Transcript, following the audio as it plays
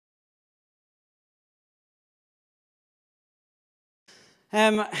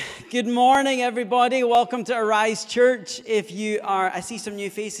Um, Good morning, everybody. Welcome to Arise Church. If you are, I see some new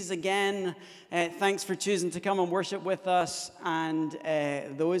faces again. Thanks for choosing to come and worship with us. And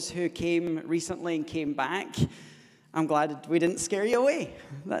those who came recently and came back, I'm glad we didn't scare you away.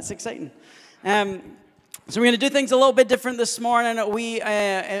 That's exciting. So we're going to do things a little bit different this morning. We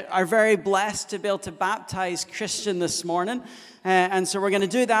are very blessed to be able to baptize Christian this morning. And so we're going to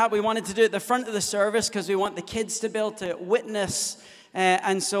do that. We wanted to do it at the front of the service because we want the kids to be able to witness.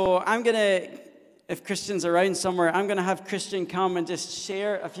 And so I'm going to, if Christian's around somewhere, I'm going to have Christian come and just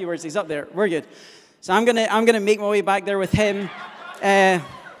share a few words. He's up there. We're good. So I'm going to make my way back there with him.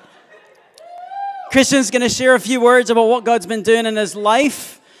 Christian's going to share a few words about what God's been doing in his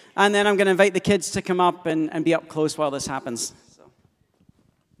life. And then I'm going to invite the kids to come up and be up close while this happens. So.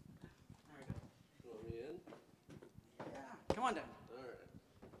 Yeah, come on down.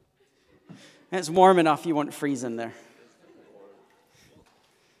 It's warm enough. You won't freeze in there.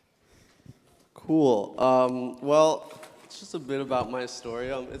 Cool. Well, it's just a bit about my story.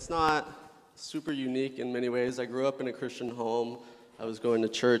 It's not super unique in many ways. I grew up in a Christian home. I was going to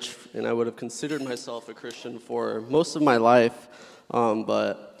church, and I would have considered myself a Christian for most of my life.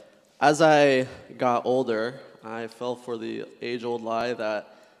 But as I got older, I fell for the age-old lie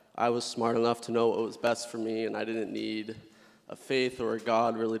that I was smart enough to know what was best for me, and I didn't need a faith or a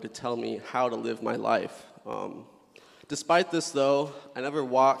God really to tell me how to live my life. Despite this, though, I never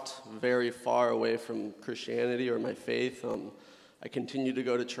walked very far away from Christianity or my faith. I continued to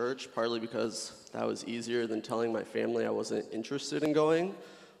go to church, partly because that was easier than telling my family I wasn't interested in going,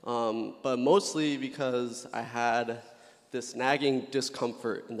 but mostly because I had this nagging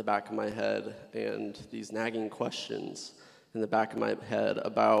discomfort in the back of my head and these nagging questions in the back of my head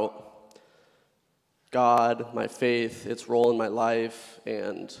about God, my faith, its role in my life,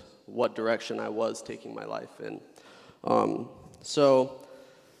 and what direction I was taking my life in. So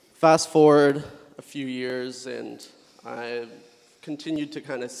fast forward a few years, and I continued to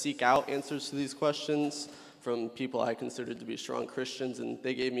kind of seek out answers to these questions from people I considered to be strong Christians, and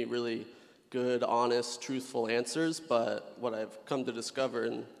they gave me really good, honest, truthful answers. But what I've come to discover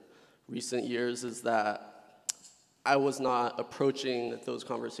in recent years is that I was not approaching those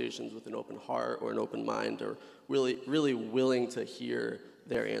conversations with an open heart or an open mind, or really willing to hear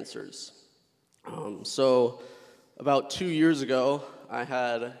their answers. So about 2 years ago, I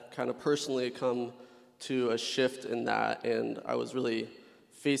had kind of personally come to a shift in that, and I was really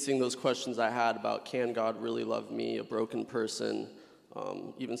facing those questions I had about, can God really love me, a broken person,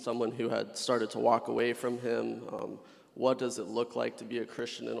 even someone who had started to walk away from him? What does it look like to be a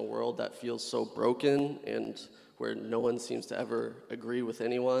Christian in a world that feels so broken and where no one seems to ever agree with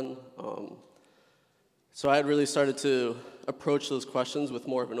anyone? So I had really started to approach those questions with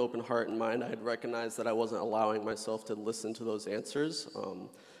more of an open heart and mind. I had recognized that I wasn't allowing myself to listen to those answers.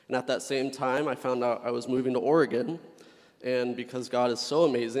 And at that same time, I found out I was moving to Oregon. And because God is so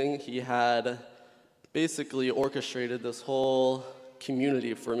amazing, he had basically orchestrated this whole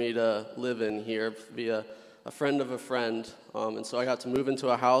community for me to live in here via a friend of a friend. And so I got to move into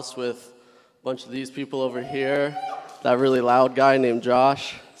a house with a bunch of these people over here, that really loud guy named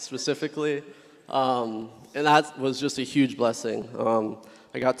Josh, specifically. And that was just a huge blessing.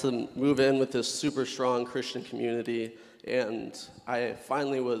 I got to move in with this super strong Christian community, and I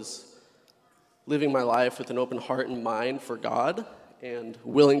finally was living my life with an open heart and mind for God and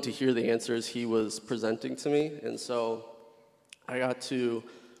willing to hear the answers he was presenting to me. And so I got to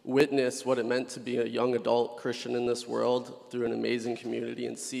witness what it meant to be a young adult Christian in this world through an amazing community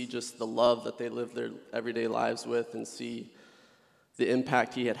and see just the love that they live their everyday lives with, and see the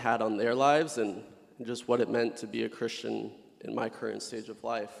impact he had had on their lives, and just what it meant to be a Christian in my current stage of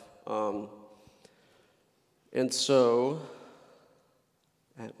life. And so,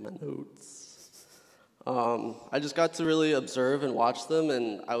 at my notes, I just got to really observe and watch them,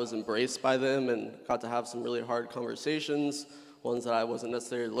 and I was embraced by them and got to have some really hard conversations, ones that I wasn't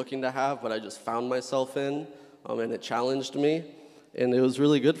necessarily looking to have, but I just found myself in, and it challenged me, and it was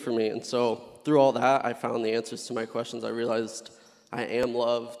really good for me. And so through all that, I found the answers to my questions. I realized I am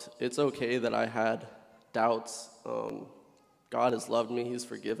loved. It's okay that I had doubts. God has loved me. He's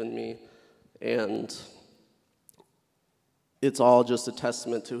forgiven me. And it's all just a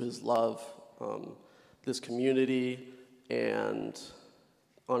testament to his love. This community and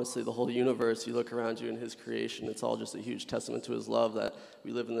honestly the whole universe, you look around you in his creation, it's all just a huge testament to his love that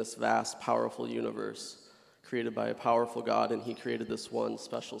we live in this vast, powerful universe created by a powerful God, and he created this one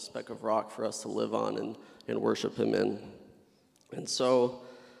special speck of rock for us to live on and worship him in. And so,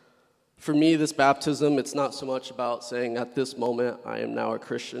 For me, this baptism, it's not so much about saying at this moment I am now a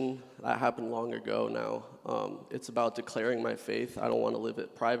Christian. That happened long ago now. It's about declaring my faith. I don't want to live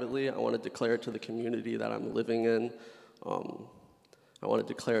it privately. I want to declare it to the community that I'm living in. I want to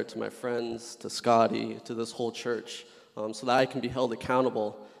declare it to my friends, to Scotty, to this whole church, so that I can be held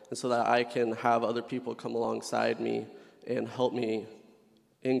accountable and so that I can have other people come alongside me and help me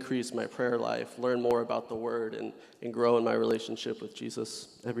increase my prayer life, learn more about the Word, and grow in my relationship with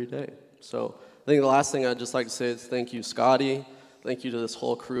Jesus every day. So I think the last thing I'd just like to say is thank you, Scotty. Thank you to this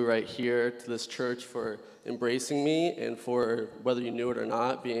whole crew right here, to this church for embracing me and for, whether you knew it or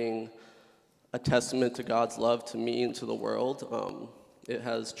not, being a testament to God's love to me and to the world. It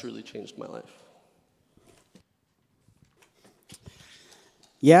has truly changed my life.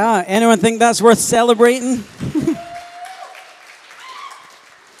 Yeah, anyone think that's worth celebrating?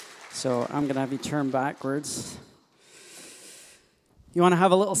 So I'm going to have you turn backwards. You want to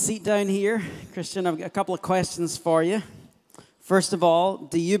have a little seat down here? Christian, I've got a couple of questions for you. First of all,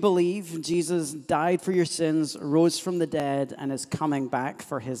 do you believe Jesus died for your sins, rose from the dead, and is coming back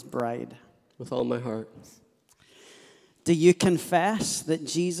for his bride? With all my heart. Do you confess that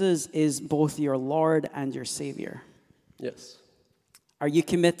Jesus is both your Lord and your Savior? Yes. Are you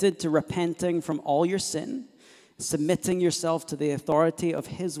committed to repenting from all your sin, submitting yourself to the authority of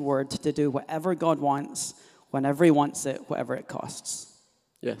his word to do whatever God wants, whenever he wants it, whatever it costs?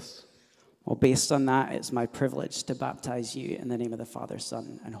 Yes. Well, based on that, it's my privilege to baptize you in the name of the Father,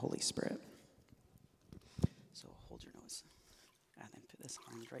 Son, and Holy Spirit. So hold your nose and then put this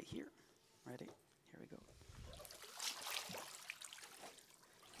hand right here. Ready? Here we go.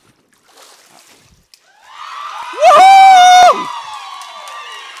 Woo!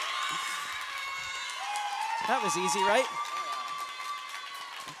 That was easy, right?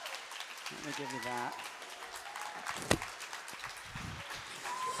 Let me give you that.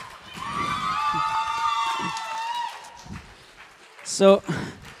 So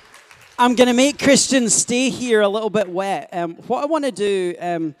I'm going to make Christians stay here a little bit wet. What I want to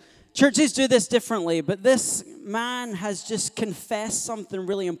do, churches do this differently, but this man has just confessed something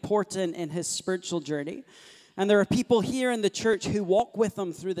really important in his spiritual journey. And there are people here in the church who walk with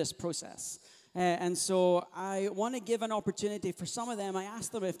him through this process. And so I want to give an opportunity for some of them. I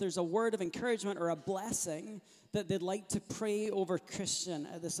asked them if there's a word of encouragement or a blessing that they'd like to pray over Christian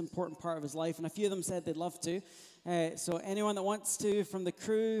at this important part of his life. And a few of them said they'd love to. So anyone that wants to from the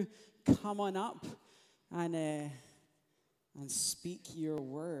crew, come on up and speak your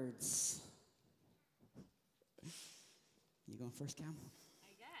words. You going first, Cam?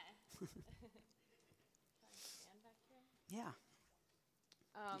 I guess. Stand back here? Yeah.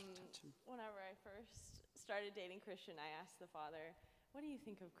 Whenever I first started dating Christian, I asked the father, what do you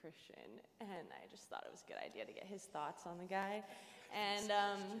think of Christian? And I just thought it was a good idea to get his thoughts on the guy. And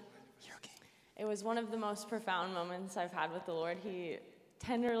You're okay. it was one of the most profound moments I've had with the Lord. He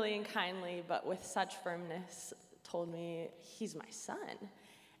tenderly and kindly, but with such firmness, told me, he's my son.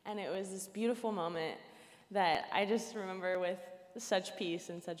 And it was this beautiful moment that I just remember with such peace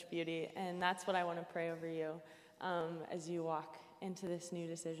and such beauty. And that's what I want to pray over you as you walk into this new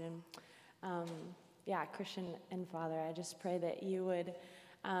decision. Christian and Father, I just pray that you would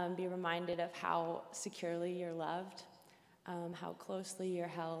be reminded of how securely you're loved, how closely you're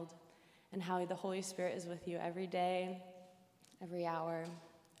held, and how the Holy Spirit is with you every day, every hour,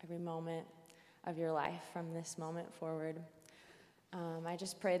 every moment of your life from this moment forward. I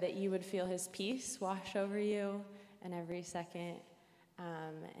just pray that you would feel his peace wash over you in every second,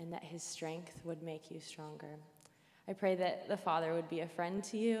 and that his strength would make you stronger. I pray that the Father would be a friend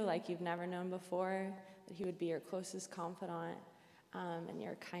to you like you've never known before, that he would be your closest confidant and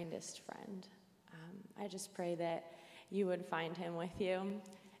your kindest friend. I just pray that you would find him with you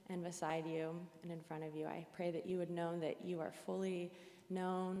and beside you and in front of you. I pray that you would know that you are fully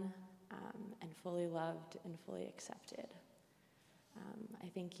known and fully loved and fully accepted. I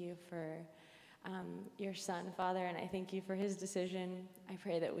thank you for your son, Father, and I thank you for his decision. I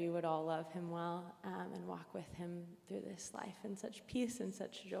pray that we would all love him well and walk with him through this life in such peace and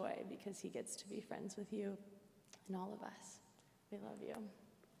such joy because he gets to be friends with you and all of us. We love you.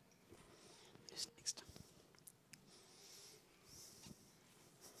 Who's next?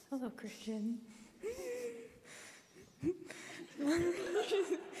 Hello, Christian.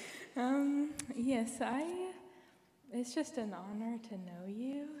 Yes, it's just an honor to know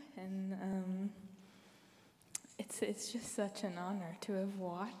you, and it's just such an honor to have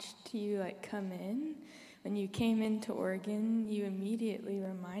watched you come in. When you came into Oregon, you immediately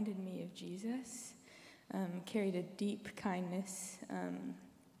reminded me of Jesus, carried a deep kindness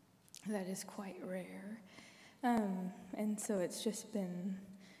that is quite rare, and so it's just been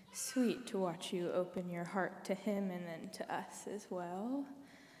sweet to watch you open your heart to him and then to us as well.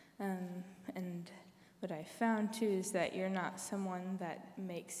 And what I found too is that you're not someone that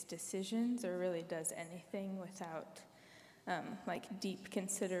makes decisions or really does anything without like deep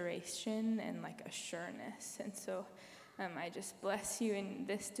consideration and like a sureness. And so I just bless you in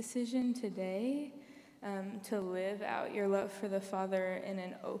this decision today to live out your love for the Father in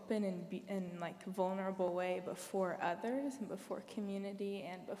an open and like vulnerable way before others and before community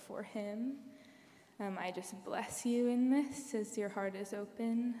and before him. I just bless you in this as your heart is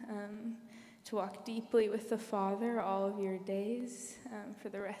open to walk deeply with the Father all of your days for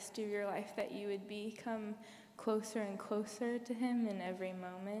the rest of your life, that you would become closer and closer to him in every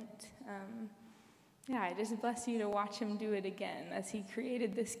moment. I just bless you to watch him do it again. As he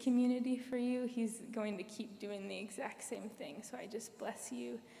created this community for you, he's going to keep doing the exact same thing. So I just bless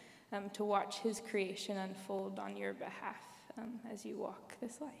you to watch his creation unfold on your behalf as you walk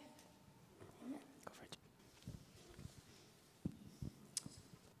this life. Amen. Go for it.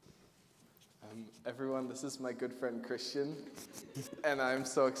 Everyone, this is my good friend Christian, and I'm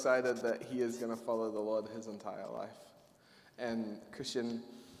so excited that he is going to follow the Lord his entire life. And Christian,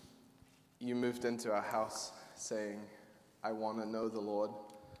 you moved into our house saying, I want to know the Lord,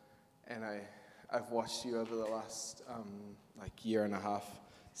 and I've watched you over the last year and a half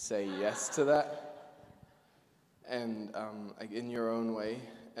say yes to that, and in your own way,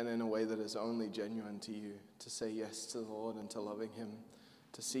 and in a way that is only genuine to you, to say yes to the Lord and to loving him,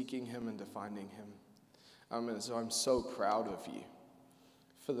 to seeking him and to finding him. And so I'm so proud of you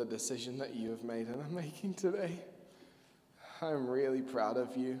for the decision that you have made and are making today. I'm really proud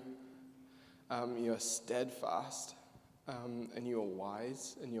of you. You're steadfast, and you are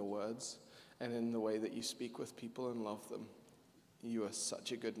wise in your words and in the way that you speak with people and love them. You are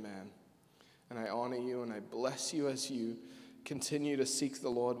such a good man. And I honor you and I bless you as you continue to seek the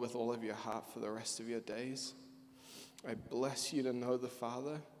Lord with all of your heart for the rest of your days. I bless you to know the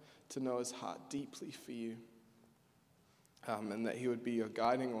Father, to know his heart deeply for you, and that he would be your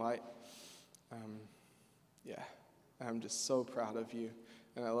guiding light. I'm just so proud of you,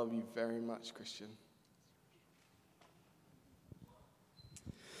 and I love you very much, Christian.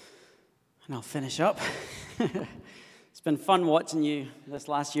 And I'll finish up. It's been fun watching you this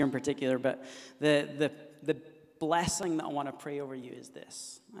last year in particular, but the blessing that I want to pray over you is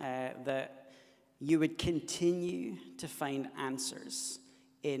this, that you would continue to find answers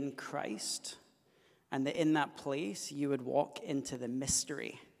in Christ, and that in that place you would walk into the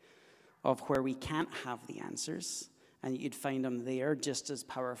mystery of where we can't have the answers, and you'd find them there just as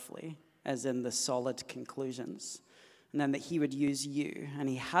powerfully as in the solid conclusions. And then that he would use you, and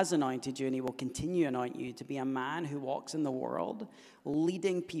he has anointed you, and he will continue to anoint you to be a man who walks in the world,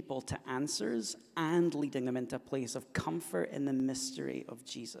 leading people to answers and leading them into a place of comfort in the mystery of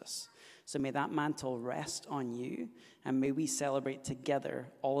Jesus. So may that mantle rest on you, and may we celebrate together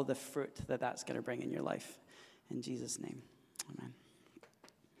all of the fruit that that's going to bring in your life. In Jesus' name, amen.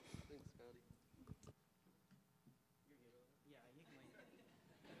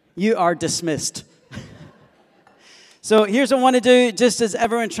 You are dismissed. So here's what I want to do, just as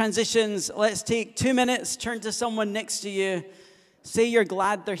everyone transitions, let's take 2 minutes, turn to someone next to you, say you're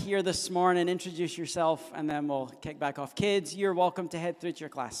glad they're here this morning, introduce yourself, and then we'll kick back off. Kids, you're welcome to head through to your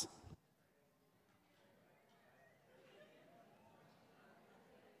class.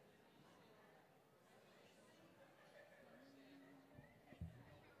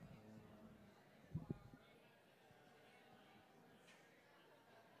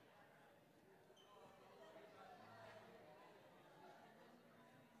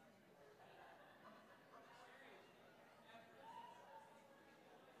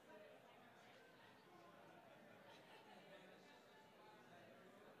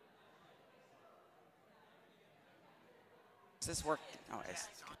 Does this work? Oh, it's...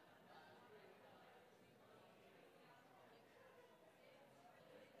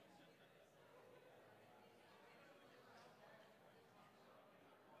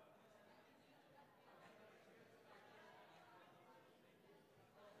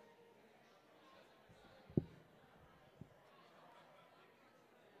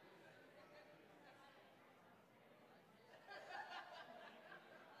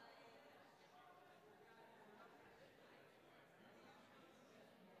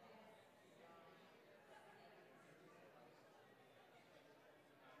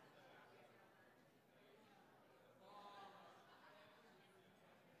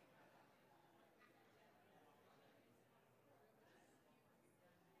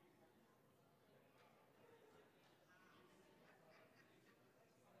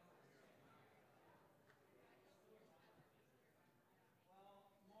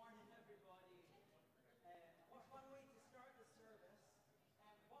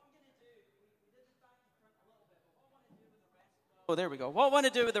 Oh, there we go. What I want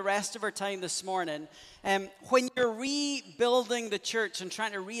to do with the rest of our time this morning, when you're rebuilding the church and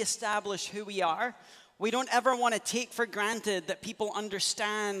trying to reestablish who we are, we don't ever want to take for granted that people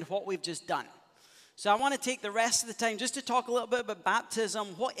understand what we've just done. So I want to take the rest of the time just to talk a little bit about baptism.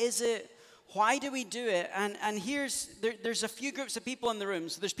 What is it? Why do we do it? And there's a few groups of people in the room.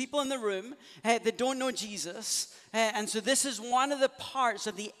 So there's people in the room that don't know Jesus. And so this is one of the parts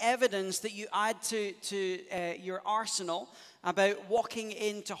of the evidence that you add to your arsenal about walking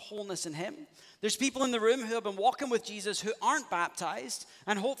into wholeness in him. There's people in the room who have been walking with Jesus who aren't baptized,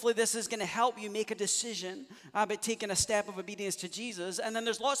 and hopefully this is going to help you make a decision about taking a step of obedience to Jesus. And then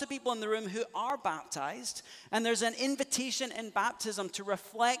there's lots of people in the room who are baptized, and there's an invitation in baptism to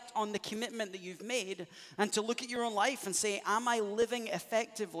reflect on the commitment that you've made and to look at your own life and say, am I living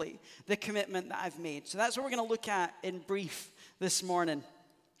effectively the commitment that I've made? So that's what we're going to look at in brief this morning.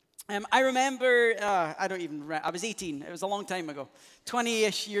 I remember, I was 18. It was a long time ago,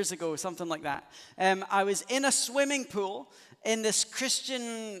 20-ish years ago, something like that. I was in a swimming pool in this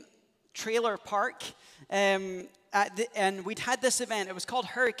Christian trailer park, and we'd had this event. It was called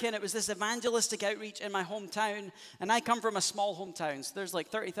Hurricane. It was this evangelistic outreach in my hometown, and I come from a small hometown. So there's like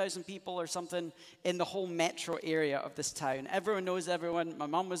 30,000 people or something in the whole metro area of this town. Everyone knows everyone. My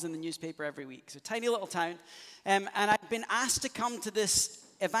mom was in the newspaper every week. So tiny little town. And I'd been asked to come to this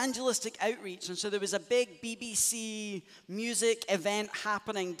evangelistic outreach, and so there was a big BBC music event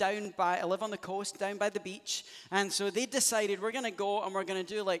happening down by, I live on the coast, down by the beach, and so they decided we're going to go and we're going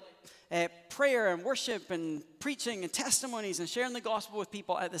to do like prayer and worship and preaching and testimonies and sharing the gospel with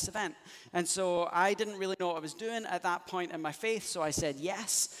people at this event. And so I didn't really know what I was doing at that point in my faith, so I said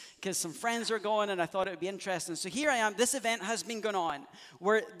yes, because some friends were going and I thought it would be interesting. So here I am. This event has been going on,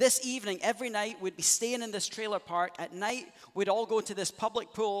 where this evening, every night, we'd be staying in this trailer park. At night, we'd all go to this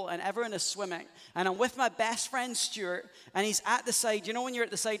public pool and everyone is swimming. And I'm with my best friend, Stuart, and he's at the side. You know when you're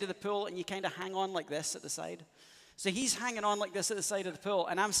at the side of the pool and you kind of hang on like this at the side? So he's hanging on like this at the side of the pool,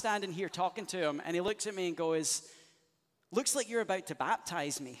 and I'm standing here talking to him, and he looks at me and goes, looks like you're about to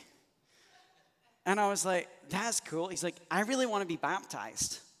baptize me. And I was like, that's cool. He's like, I really want to be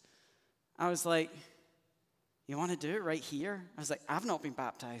baptized. I was like, you want to do it right here? I was like, I've not been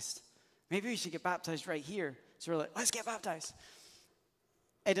baptized. Maybe we should get baptized right here. So we're like, let's get baptized.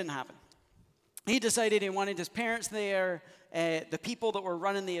 It didn't happen. He decided he wanted his parents there. The people that were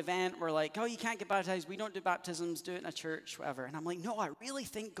running the event were like, oh, you can't get baptized. We don't do baptisms. Do it in a church, whatever. And I'm like, no, I really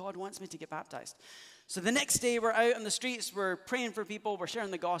think God wants me to get baptized. So the next day, we're out on the streets. We're praying for people. We're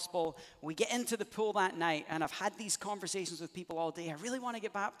sharing the gospel. We get into the pool that night, and I've had these conversations with people all day. I really want to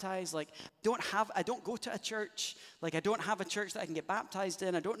get baptized. Like, I don't go to a church. Like, I don't have a church that I can get baptized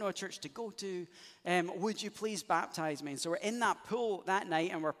in. I don't know a church to go to. Would you please baptize me? And so we're in that pool that night,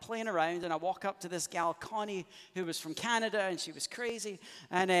 and we're playing around, and I walk up to this gal, Connie, who was from Canada, and she was crazy.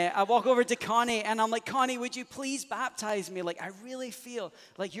 And I walk over to Connie, and I'm like, Connie, would you please baptize me? Like, I really feel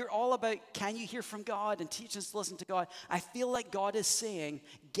like you're all about, can you hear from God and teach us to listen to God? I feel like God is saying,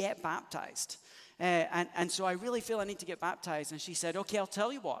 get baptized. And so I really feel I need to get baptized. And she said, okay, I'll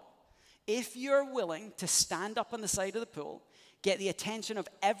tell you what. If you're willing to stand up on the side of the pool, get the attention of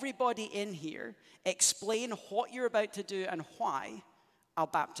everybody in here, explain what you're about to do and why, I'll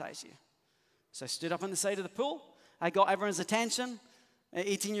baptize you. So I stood up on the side of the pool. I got everyone's attention. At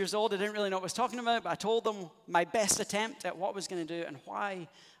 18 years old, I didn't really know what I was talking about, but I told them my best attempt at what I was going to do and why.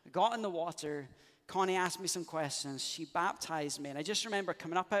 I got in the water. Connie asked me some questions. She baptized me. And I just remember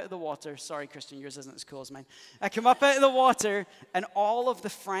coming up out of the water. Sorry, Christian, yours isn't as cool as mine. I come up out of the water, and all of the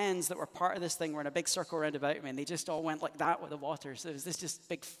friends that were part of this thing were in a big circle around about me, and they just all went like that with the water. So there was this just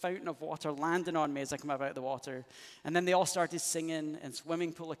big fountain of water landing on me as I come up out of the water. And then they all started singing in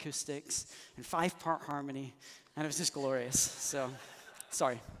swimming pool acoustics and 5-part harmony, and it was just glorious. So,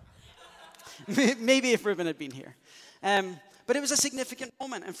 sorry. Maybe if Ruben had been here. But it was a significant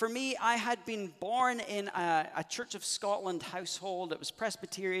moment. And for me, I had been born in a Church of Scotland household. It was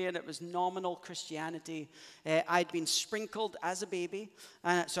Presbyterian. It was nominal Christianity. I'd been sprinkled as a baby.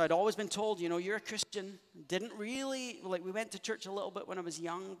 So I'd always been told, you know, you're a Christian. Didn't really, we went to church a little bit when I was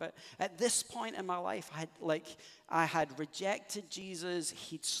young. But at this point in my life, I had rejected Jesus.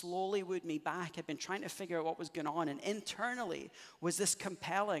 He'd slowly wooed me back. I'd been trying to figure out what was going on. And internally was this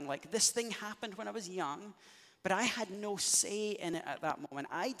compelling, this thing happened when I was young. But I had no say in it at that moment.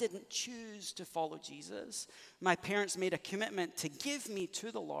 I didn't choose to follow Jesus. My parents made a commitment to give me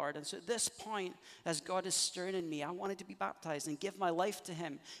to the Lord. And so at this point, as God is stirring in me, I wanted to be baptized and give my life to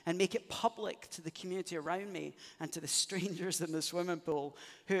him and make it public to the community around me and to the strangers in the swimming pool,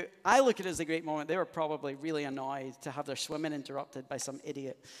 who I look at it as a great moment. They were probably really annoyed to have their swimming interrupted by some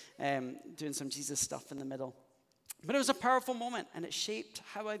idiot doing some Jesus stuff in the middle. But it was a powerful moment, and it shaped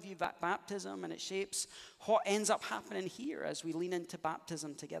how I view baptism, and it shapes what ends up happening here as we lean into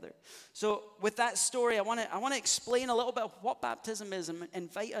baptism together. So with that story, I want to explain a little bit of what baptism is and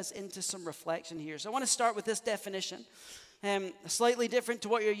invite us into some reflection here. So I want to start with this definition. Slightly different to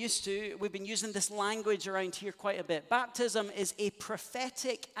what you're used to. We've been using this language around here quite a bit. Baptism is a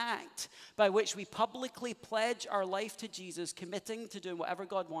prophetic act by which we publicly pledge our life to Jesus, committing to doing whatever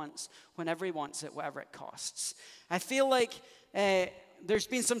God wants, whenever he wants it, whatever it costs. I feel like there's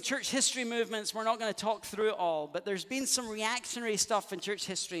been some church history movements. We're not going to talk through it all, but there's been some reactionary stuff in church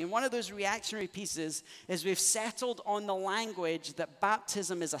history. And one of those reactionary pieces is we've settled on the language that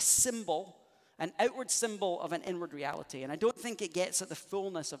baptism is a symbol, an outward symbol of an inward reality. And I don't think it gets at the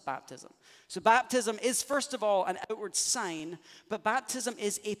fullness of baptism. So baptism is, first of all, an outward sign, but baptism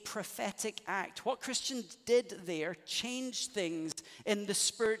is a prophetic act. What Christian did there changed things in the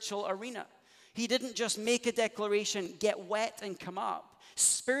spiritual arena. He didn't just make a declaration, get wet and come up.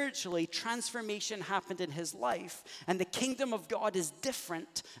 Spiritually, transformation happened in his life, and the kingdom of God is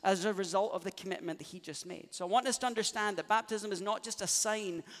different as a result of the commitment that he just made. So I want us to understand that baptism is not just a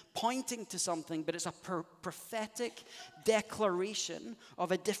sign pointing to something, but it's a prophetic declaration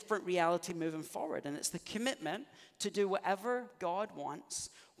of a different reality moving forward. And it's the commitment to do whatever God wants,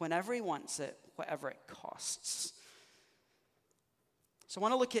 whenever he wants it, whatever it costs. So I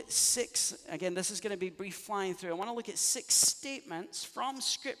want to look at 6, again, this is going to be brief flying through. I want to look at 6 statements from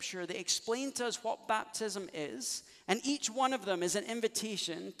Scripture that explain to us what baptism is. And each one of them is an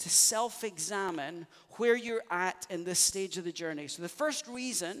invitation to self-examine where you're at in this stage of the journey. So the first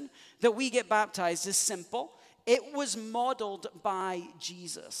reason that we get baptized is simple. It was modeled by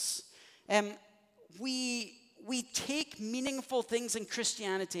Jesus. We take meaningful things in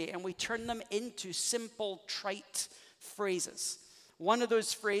Christianity and we turn them into simple, trite phrases. One of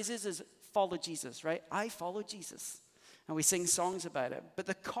those phrases is follow Jesus, right? I follow Jesus. And we sing songs about it. But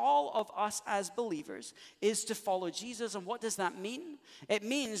the call of us as believers is to follow Jesus. And what does that mean? It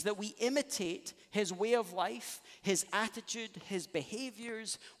means that we imitate his way of life, his attitude, his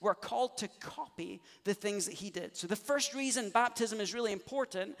behaviors. We're called to copy the things that he did. So the first reason baptism is really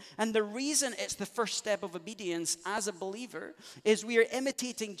important, and the reason it's the first step of obedience as a believer, is we are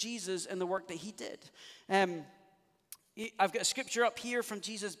imitating Jesus in the work that he did. I've got a scripture up here from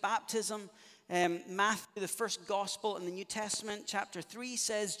Jesus' baptism. Matthew, the first gospel in the New Testament, chapter 3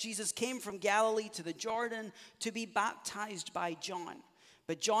 says, Jesus came from Galilee to the Jordan to be baptized by John.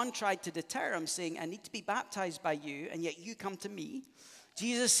 But John tried to deter him, saying, I need to be baptized by you, and yet you come to me.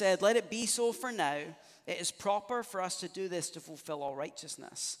 Jesus said, let it be so for now. It is proper for us to do this to fulfill all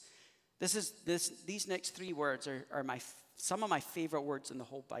righteousness. These next 3 words are some of my favorite words in the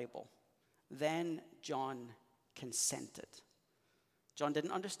whole Bible. Then John consented. John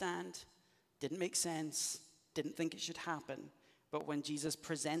didn't understand, didn't make sense, didn't think it should happen. But when Jesus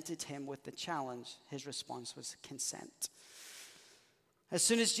presented him with the challenge, his response was consent. As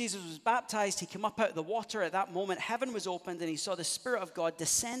soon as Jesus was baptized, he came up out of the water. At that moment, heaven was opened, and he saw the Spirit of God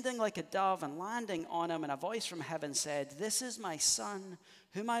descending like a dove and landing on him. And a voice from heaven said, this is my Son,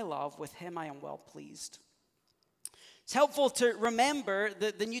 whom I love. With him I am well pleased. It's helpful to remember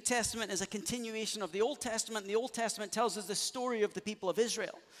that the New Testament is a continuation of the Old Testament. The Old Testament tells us the story of the people of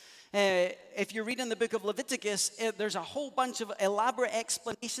Israel. If you read in the book of Leviticus, there's a whole bunch of elaborate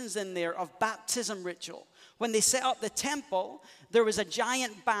explanations in there of baptism ritual. When they set up the temple, there was a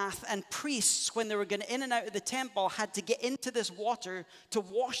giant bath, and priests, when they were going in and out of the temple, had to get into this water to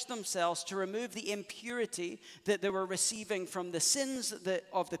wash themselves, to remove the impurity that they were receiving from the sins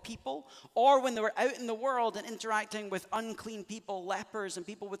of the people. Or when they were out in the world and interacting with unclean people, lepers and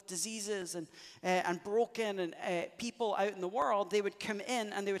people with diseases and broken and people out in the world, they would come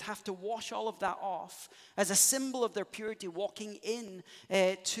in and they would have to wash all of that off as a symbol of their purity, walking in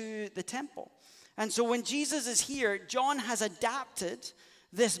to the temple. And so when Jesus is here, John has adapted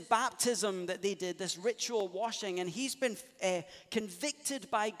this baptism that they did, this ritual washing, and he's been convicted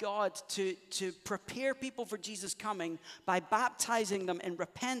by God to prepare people for Jesus' coming by baptizing them in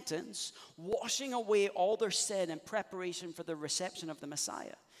repentance, washing away all their sin in preparation for the reception of the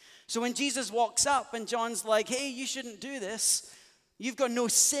Messiah. So when Jesus walks up and John's like, hey, you shouldn't do this. You've got no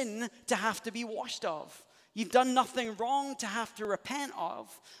sin to have to be washed of. You've done nothing wrong to have to repent of.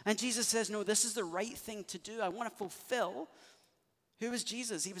 And Jesus says, no, this is the right thing to do. I want to fulfill. Who was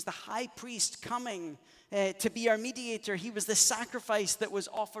Jesus? He was the high priest coming to be our mediator. He was the sacrifice that was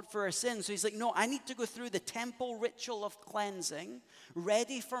offered for our sins. So he's like, no, I need to go through the temple ritual of cleansing,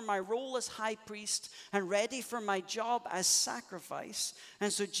 ready for my role as high priest and ready for my job as sacrifice.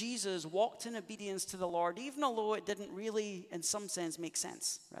 And so Jesus walked in obedience to the Lord, even although it didn't really, in some sense, make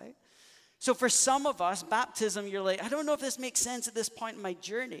sense, right? So for some of us, baptism, you're like, I don't know if this makes sense at this point in my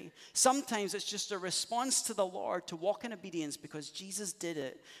journey. Sometimes it's just a response to the Lord to walk in obedience because Jesus did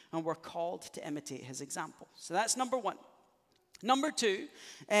it, and we're called to imitate his example. So that's number one. Number two,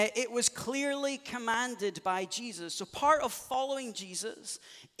 it was clearly commanded by Jesus. So part of following Jesus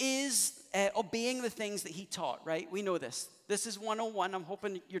is obeying the things that he taught, right? We know this. This is 101. I'm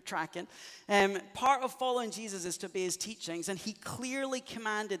hoping you're tracking. Part of following Jesus is to obey his teachings, and he clearly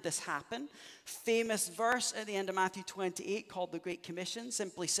commanded this happen. Famous verse at the end of Matthew 28 called the Great Commission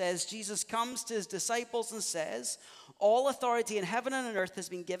simply says, Jesus comes to his disciples and says, all authority in heaven and on earth has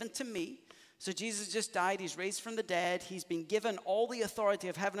been given to me. So Jesus just died, he's raised from the dead, he's been given all the authority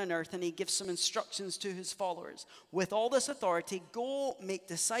of heaven and earth, and he gives some instructions to his followers. With all this authority, go make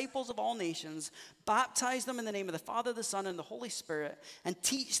disciples of all nations, baptize them in the name of the Father, the Son, and the Holy Spirit, and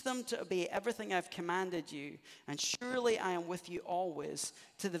teach them to obey everything I've commanded you. And surely I am with you always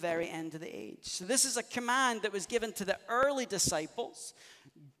to the very end of the age. So this is a command that was given to the early disciples.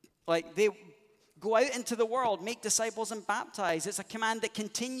 Like they go out into the world, make disciples and baptize. It's a command that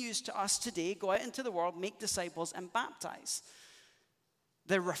continues to us today. Go out into the world, make disciples and baptize.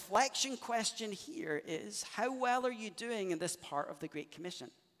 The reflection question here is, how well are you doing in this part of the Great Commission?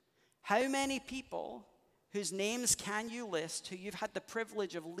 How many people whose names can you list who you've had the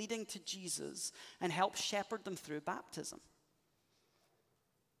privilege of leading to Jesus and help shepherd them through baptism?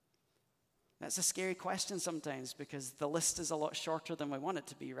 That's a scary question sometimes because the list is a lot shorter than we want it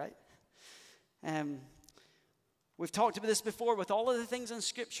to be, right? We've talked about this before. With all of the things in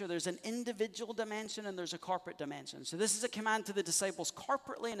Scripture, there's an individual dimension and there's a corporate dimension. So this is a command to the disciples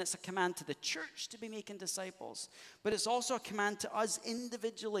corporately, and it's a command to the church to be making disciples. But it's also a command to us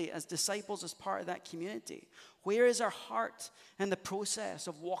individually as disciples, as part of that community. Where is our heart in the process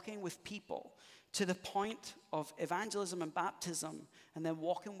of walking with people to the point of evangelism and baptism, and then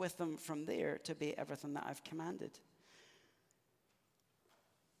walking with them from there to be everything that I've commanded?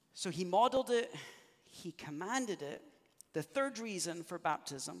 So he modeled it, he commanded it. The third reason for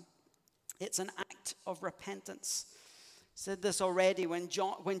baptism, it's an act of repentance. I said this already, when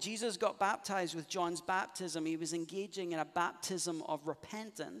Jesus got baptized with John's baptism, he was engaging in a baptism of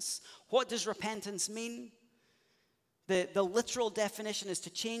repentance. What does repentance mean? The literal definition is to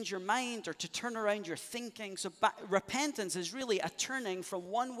change your mind or to turn around your thinking. So repentance is really a turning from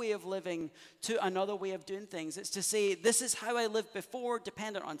one way of living to another way of doing things. It's to say, this is how I lived before,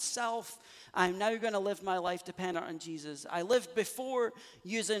 dependent on self. I'm now going to live my life dependent on Jesus. I lived before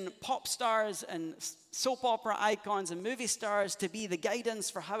using pop stars and soap opera icons and movie stars to be the guidance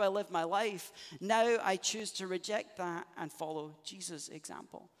for how I live my life. Now I choose to reject that and follow Jesus'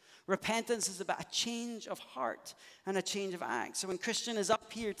 example. Repentance is about a change of heart and a change of act. So when Christian is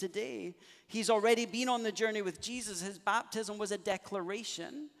up here today, he's already been on the journey with Jesus. His baptism was a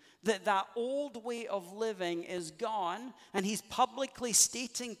declaration that that old way of living is gone, and he's publicly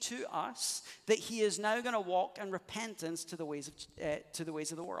stating to us that he is now going to walk in repentance to the ways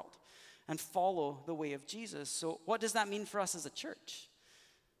of the world and follow the way of Jesus. So what does that mean for us as a church?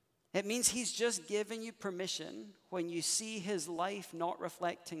 It means he's just given you permission when you see his life not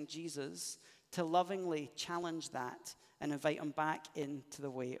reflecting Jesus to lovingly challenge that and invite him back into the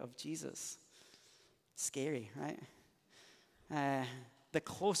way of Jesus. Scary, right? The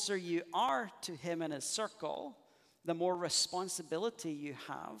closer you are to him in his circle, the more responsibility you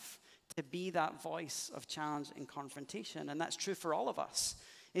have to be that voice of challenge and confrontation. And that's true for all of us.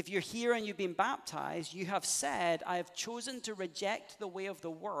 If you're here and you've been baptized, you have said, I have chosen to reject the way of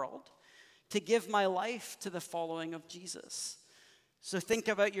the world to give my life to the following of Jesus. So think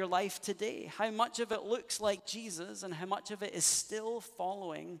about your life today. How much of it looks like Jesus and how much of it is still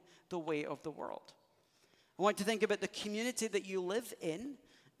following the way of the world? I want to think about the community that you live in,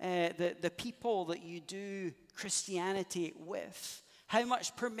 the people that you do Christianity with. How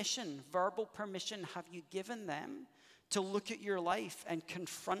much permission, verbal permission, have you given them to look at your life and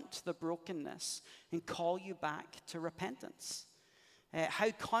confront the brokenness and call you back to repentance? How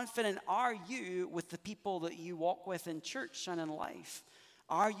confident are you with the people that you walk with in church and in life?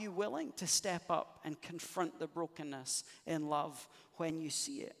 Are you willing to step up and confront the brokenness in love when you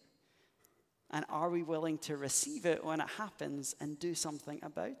see it? And are we willing to receive it when it happens and do something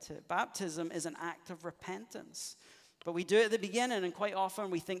about it? Baptism is an act of repentance. But we do it at the beginning, and quite often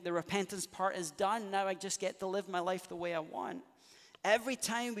we think the repentance part is done. Now I just get to live my life the way I want. Every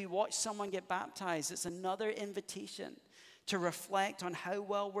time we watch someone get baptized, it's another invitation to reflect on how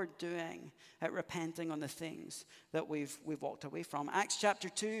well we're doing at repenting on the things that we've walked away from. Acts chapter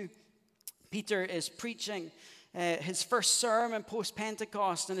 2, Peter is preaching his first sermon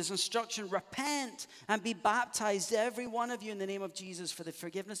post-Pentecost, and his instruction, repent and be baptized, every one of you, in the name of Jesus for the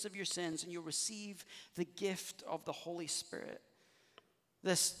forgiveness of your sins, and you'll receive the gift of the Holy Spirit.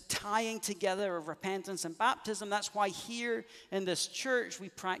 This tying together of repentance and baptism, that's why here in this church we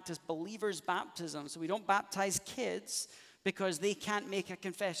practice believers' baptism. So we don't baptize kids because they can't make a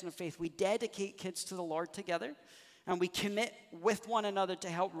confession of faith. We dedicate kids to the Lord together, and we commit with one another to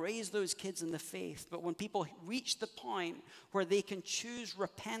help raise those kids in the faith. But when people reach the point where they can choose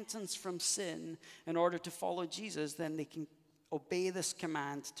repentance from sin in order to follow Jesus, then they can obey this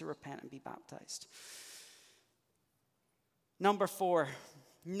command to repent and be baptized. Number 4,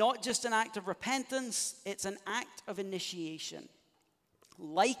 not just an act of repentance, it's an act of initiation.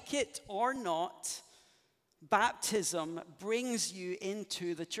 Like it or not, baptism brings you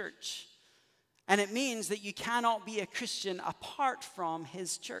into the church. And it means that you cannot be a Christian apart from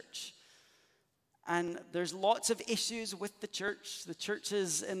his church. And there's lots of issues with the church. The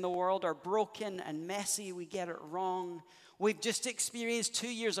churches in the world are broken and messy. We get it wrong. We've just experienced 2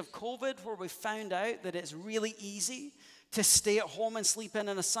 years of COVID where we found out that it's really easy to stay at home and sleep in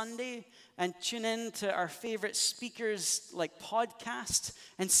on a Sunday and tune in to our favorite speakers like podcast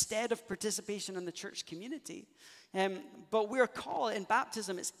instead of participation in the church community. But we're called in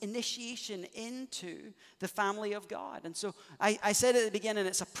baptism, it's initiation into the family of God. And so I said at the beginning,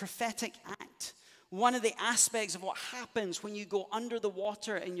 it's a prophetic act. One of the aspects of what happens when you go under the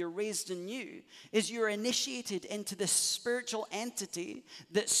water and you're raised anew is you're initiated into this spiritual entity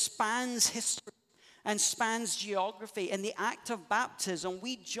that spans history and spans geography. In the act of baptism,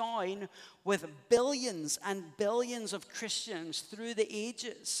 we join with billions and billions of Christians through the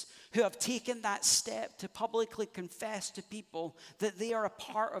ages who have taken that step to publicly confess to people that they are a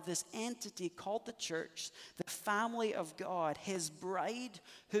part of this entity called the church, the family of God, his bride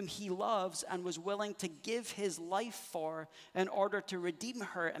whom he loves and was willing to give his life for in order to redeem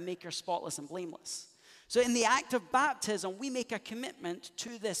her and make her spotless and blameless. So in the act of baptism, we make a commitment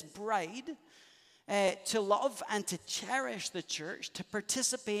to this bride to love and to cherish the church, to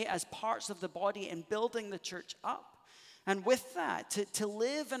participate as parts of the body in building the church up. And with that, to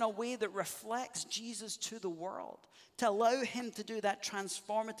live in a way that reflects Jesus to the world, to allow him to do that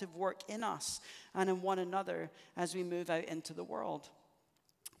transformative work in us and in one another as we move out into the world.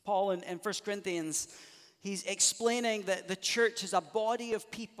 Paul in 1 Corinthians, he's explaining that the church is a body of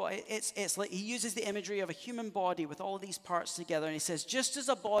people. It's like he uses the imagery of a human body with all of these parts together. And he says, just as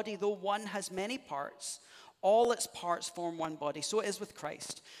a body, though one has many parts, all its parts form one body. So it is with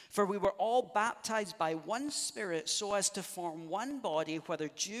Christ. For we were all baptized by one Spirit so as to form one body,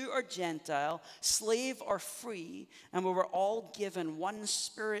 whether Jew or Gentile, slave or free, and we were all given one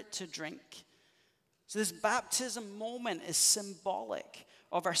Spirit to drink. So this baptism moment is symbolic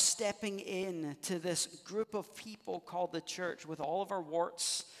of our stepping in to this group of people called the church with all of our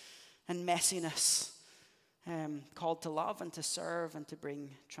warts and messiness, called to love and to serve and to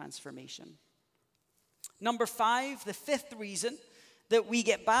bring transformation. Number 5, the 5th reason that we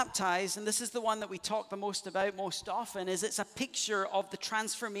get baptized, and this is the one that we talk the most about most often, is it's a picture of the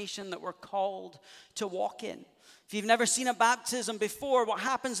transformation that we're called to walk in. If you've never seen a baptism before, what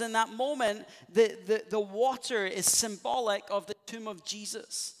happens in that moment, the water is symbolic of the tomb of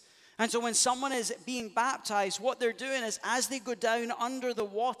Jesus. And so when someone is being baptized, what they're doing is as they go down under the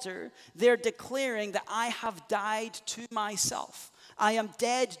water, they're declaring that I have died to myself. I am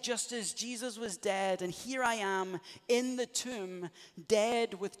dead just as Jesus was dead, and here I am in the tomb,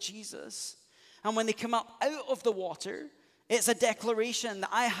 dead with Jesus. And when they come up out of the water, it's a declaration that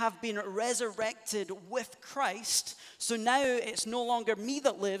I have been resurrected with Christ. So now it's no longer me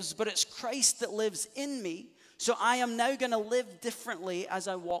that lives, but it's Christ that lives in me. So I am now going to live differently as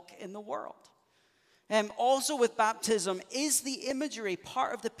I walk in the world. Also with baptism is the imagery,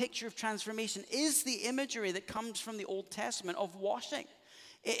 part of the picture of transformation, is the imagery that comes from the Old Testament of washing.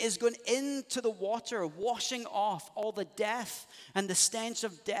 It is going into the water, washing off all the death and the stench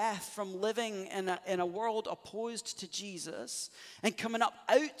of death from living in a world opposed to Jesus, and coming up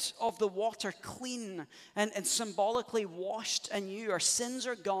out of the water clean and symbolically washed anew. Our sins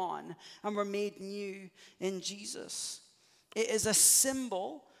are gone and we're made new in Jesus. It is a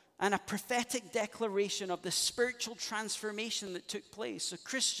symbol and a prophetic declaration of the spiritual transformation that took place. So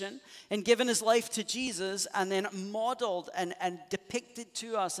Christian, in giving his life to Jesus and then modeled and depicted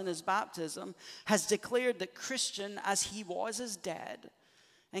to us in his baptism, has declared that Christian, as he was, is dead.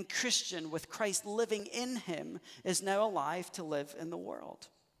 And Christian, with Christ living in him, is now alive to live in the world.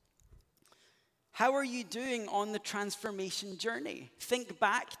 How are you doing on the transformation journey? Think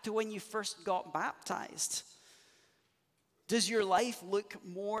back to when you first got baptized. Does your life look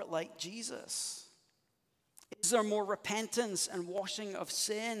more like Jesus? Is there more repentance and washing of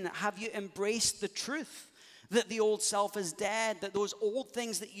sin? Have you embraced the truth that the old self is dead, that those old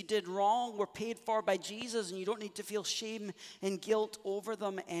things that you did wrong were paid for by Jesus and you don't need to feel shame and guilt over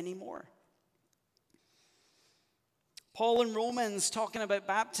them anymore? Paul in Romans, talking about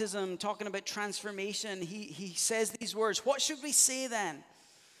baptism, talking about transformation, he says these words, what should we say then?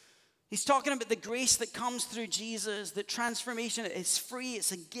 He's talking about the grace that comes through Jesus, that transformation is free,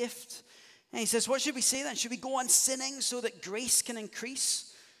 it's a gift. And he says, what should we say then? Should we go on sinning so that grace can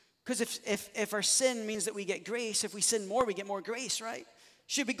increase? Because if our sin means that we get grace, if we sin more, we get more grace, right?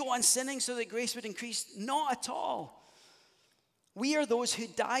 Should we go on sinning so that grace would increase? Not at all. We are those who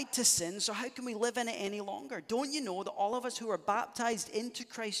died to sin, so how can we live in it any longer? Don't you know that all of us who are baptized into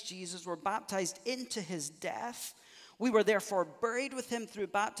Christ Jesus were baptized into his death? We were therefore buried with him through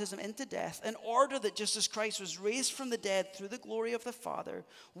baptism into death, in order that just as Christ was raised from the dead through the glory of the Father,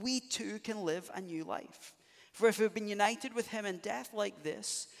 we too can live a new life. For if we've been united with him in death like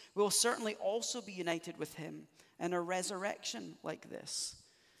this, we will certainly also be united with him in a resurrection like this.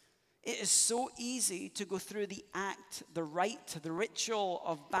 It is so easy to go through the act, the rite, the ritual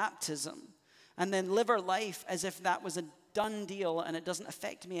of baptism, and then live our life as if that was a done deal and it doesn't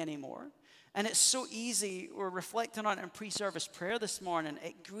affect me anymore. And it's so easy, we're reflecting on it in pre-service prayer this morning,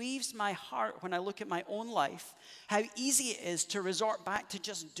 it grieves my heart when I look at my own life, how easy it is to resort back to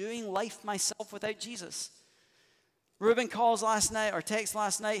just doing life myself without Jesus. Ruben calls last night, or texts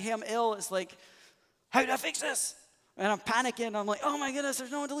last night, hey, I'm ill. It's like, how do I fix this? And I'm panicking. I'm like, oh my goodness,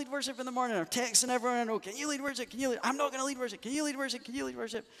 there's no one to lead worship in the morning. I'm texting everyone I know, can you lead worship? Can you lead? I'm not going to lead worship. Can you lead worship? Can you lead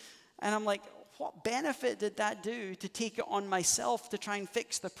worship? And I'm like, what benefit did that do to take it on myself to try and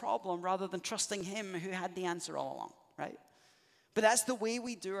fix the problem rather than trusting him who had the answer all along, right? But that's the way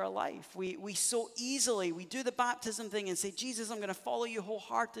we do our life. We so easily, we do the baptism thing and say, Jesus, I'm going to follow you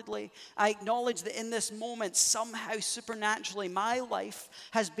wholeheartedly. I acknowledge that in this moment, somehow supernaturally, my life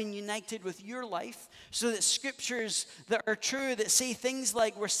has been united with your life, so that scriptures that are true, that say things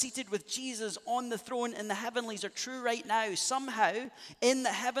like we're seated with Jesus on the throne in the heavenlies, are true right now. Somehow, in the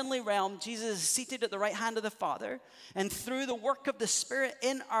heavenly realm, Jesus is seated at the right hand of the Father, and through the work of the Spirit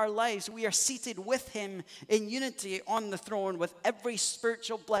in our lives, we are seated with him in unity on the throne with every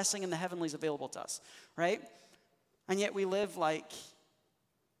spiritual blessing in the heavenlies available to us, right? And yet we live like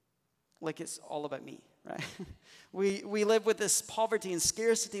it's all about me, right? We live with this poverty and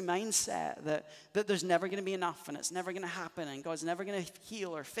scarcity mindset that there's never going to be enough and it's never going to happen and God's never going to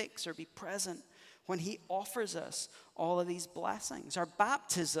heal or fix or be present when he offers us all of these blessings. Our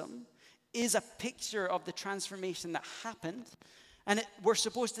baptism is a picture of the transformation that happened, and we're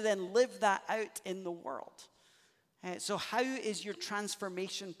supposed to then live that out in the world. So how is your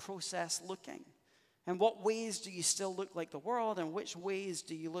transformation process looking? In what ways do you still look like the world, and which ways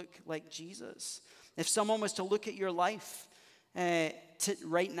do you look like Jesus? If someone was to look at your life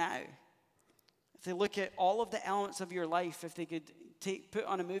right now, if they look at all of the elements of your life, if they could put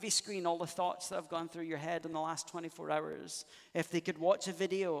on a movie screen all the thoughts that have gone through your head in the last 24 hours, if they could watch a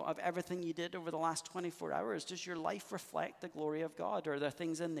video of everything you did over the last 24 hours, does your life reflect the glory of God? Or are there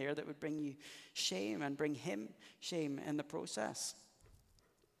things in there that would bring you shame and bring him shame in the process?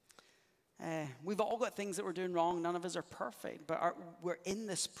 We've all got things that we're doing wrong. None of us are perfect, but we're in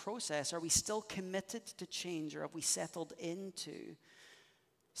this process. Are we still committed to change, or have we settled into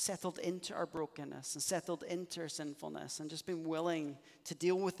our brokenness and settled into our sinfulness and just been willing to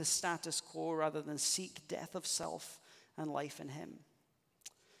deal with the status quo rather than seek death of self and life in him?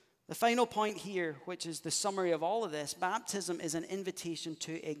 The final point here, which is the summary of all of this, baptism is an invitation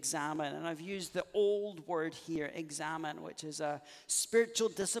to examine. And I've used the old word here, examine, which is a spiritual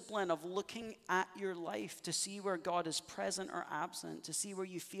discipline of looking at your life to see where God is present or absent, to see where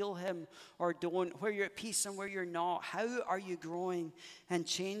you feel him or don't, where you're at peace and where you're not. How are you growing and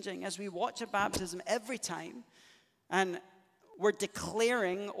changing? As we watch a baptism every time, and we're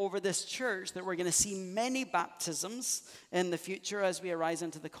declaring over this church that we're going to see many baptisms in the future as we arise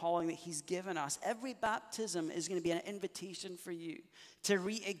into the calling that he's given us. Every baptism is going to be an invitation for you to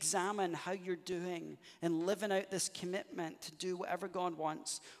re-examine how you're doing and living out this commitment to do whatever God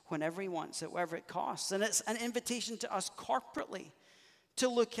wants, whenever he wants it, whatever it costs. And it's an invitation to us corporately to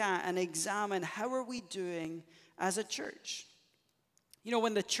look at and examine how are we doing as a church. You know,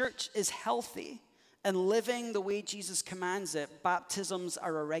 when the church is healthy and living the way Jesus commands it, baptisms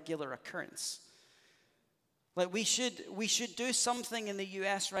are a regular occurrence. Like we should do something in the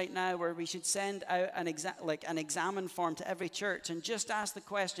US right now where we should send out an examine form to every church and just ask the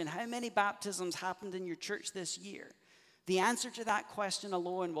question, how many baptisms happened in your church this year? The answer to that question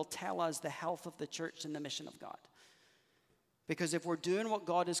alone will tell us the health of the church and the mission of God. Because if we're doing what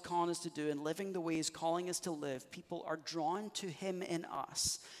God is calling us to do and living the way he's calling us to live, people are drawn to him in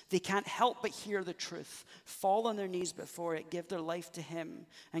us. They can't help but hear the truth, fall on their knees before it, give their life to him,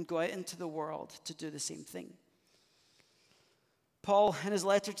 and go out into the world to do the same thing. Paul, in his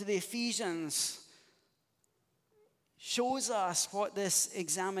letter to the Ephesians, shows us what this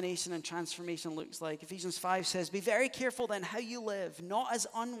examination and transformation looks like. Ephesians 5 says, "Be very careful then how you live, not as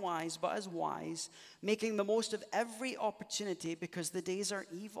unwise, but as wise, making the most of every opportunity because the days are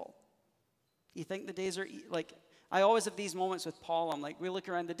evil." You think the days are, I always have these moments with Paul. I'm like, we look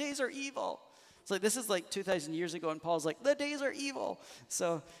around, the days are evil. It's like, this is like 2,000 years ago, and Paul's like, the days are evil.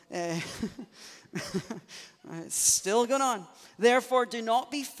 So, it's still going on. "Therefore, do not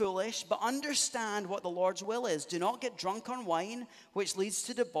be foolish, but understand what the Lord's will is. Do not get drunk on wine, which leads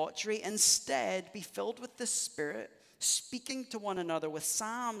to debauchery. Instead, be filled with the Spirit, speaking to one another with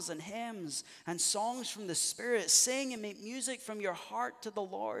psalms and hymns and songs from the Spirit. Sing and make music from your heart to the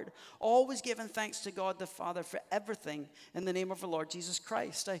Lord, always giving thanks to God the Father for everything in the name of our Lord Jesus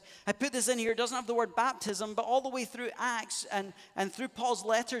Christ." I put this in here. It doesn't have the word baptism, but all the way through Acts and through Paul's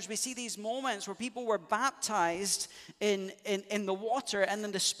letters, we see these moments where people were baptized in the water, and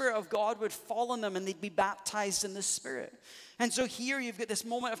then the Spirit of God would fall on them and they'd be baptized in the Spirit. And so here you've got this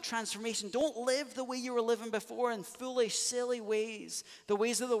moment of transformation. Don't live the way you were living before in foolish, silly ways, the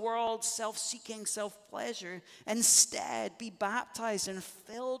ways of the world, self-seeking, self-pleasure. Instead, be baptized and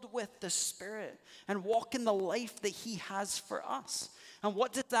filled with the Spirit and walk in the life that he has for us. And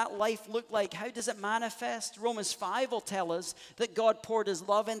what does that life look like? How does it manifest? Romans 5 will tell us that God poured his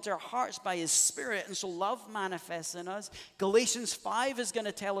love into our hearts by his Spirit, and so love manifests in us. Galatians 5 is going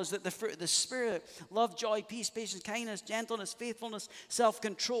to tell us that the fruit of the Spirit, love, joy, peace, patience, kindness, gentleness, faithfulness,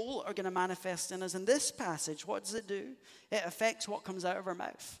 self-control, are going to manifest in us. In this passage, what does it do? It affects what comes out of our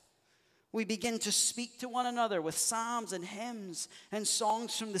mouth. We begin to speak to one another with psalms and hymns and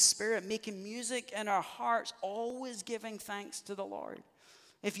songs from the Spirit, making music in our hearts, always giving thanks to the Lord.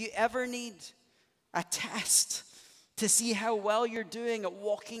 If you ever need a test to see how well you're doing at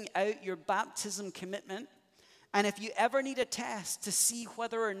walking out your baptism commitment, and if you ever need a test to see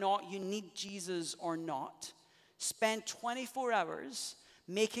whether or not you need Jesus or not, spend 24 hours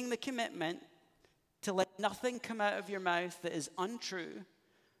making the commitment to let nothing come out of your mouth that is untrue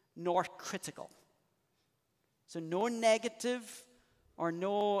nor critical. So no negative or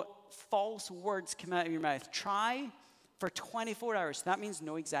no false words come out of your mouth. Try for 24 hours. That means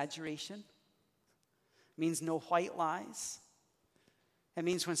no exaggeration. It means no white lies. It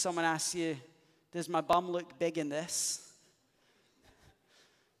means when someone asks you, does my bum look big in this?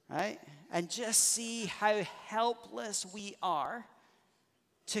 Right? And just see how helpless we are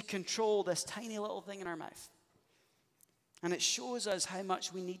to control this tiny little thing in our mouth. And it shows us how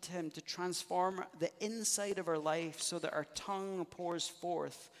much we need him to transform the inside of our life so that our tongue pours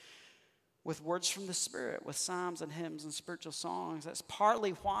forth with words from the Spirit, with psalms and hymns and spiritual songs. That's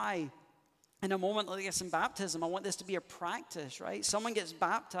partly why in a moment like this in baptism, I want this to be a practice, right? Someone gets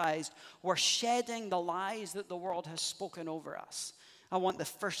baptized, we're shedding the lies that the world has spoken over us. I want the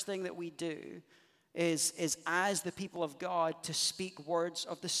first thing that we do is as the people of God to speak words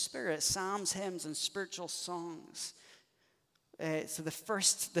of the Spirit, psalms, hymns, and spiritual songs. So the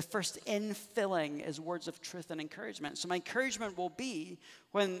first infilling is words of truth and encouragement. So my encouragement will be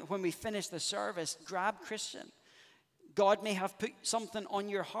when we finish the service, grab Christian. God may have put something on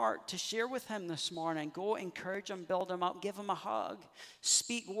your heart to share with him this morning. Go encourage him, build him up, give him a hug.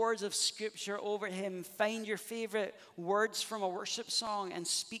 Speak words of scripture over him. Find your favorite words from a worship song and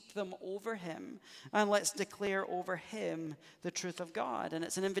speak them over him. And let's declare over him the truth of God. And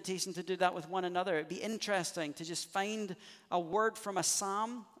it's an invitation to do that with one another. It'd be interesting to just find a word from a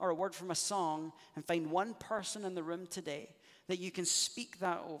psalm or a word from a song and find one person in the room today that you can speak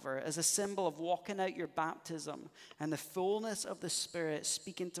that over as a symbol of walking out your baptism and the fullness of the Spirit,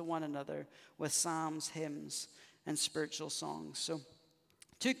 speaking to one another with psalms, hymns, and spiritual songs. So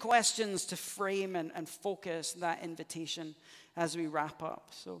 2 questions to frame and focus that invitation as we wrap up.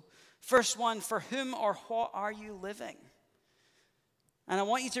 So first one, for whom or what are you living? And I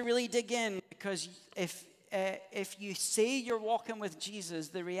want you to really dig in, because if you say you're walking with Jesus,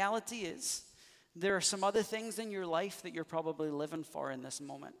 the reality is there are some other things in your life that you're probably living for in this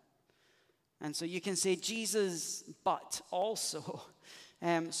moment. And so you can say, Jesus, but also.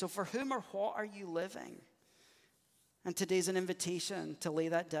 So for whom or what are you living? And today's an invitation to lay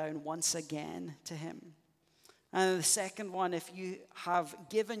that down once again to him. And the second one, if you have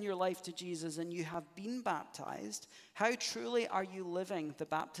given your life to Jesus and you have been baptized, how truly are you living the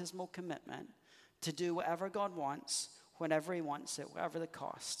baptismal commitment to do whatever God wants, whenever he wants it, whatever the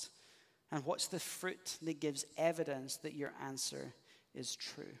cost? And what's the fruit that gives evidence that your answer is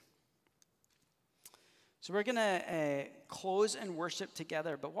true? So we're going to close in worship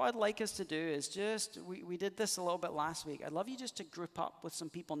together. But what I'd like us to do is we did this a little bit last week. I'd love you just to group up with some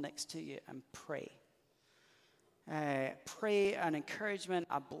people next to you and pray. Pray an encouragement,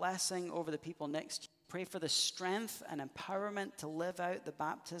 a blessing over the people next to you. Pray for the strength and empowerment to live out the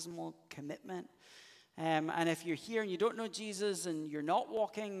baptismal commitment. And if you're here and you don't know Jesus and you're not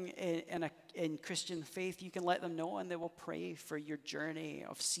walking in Christian faith, you can let them know and they will pray for your journey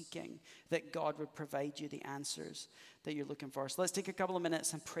of seeking that God would provide you the answers that you're looking for. So let's take a couple of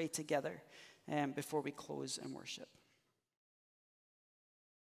minutes and pray together before we close in worship.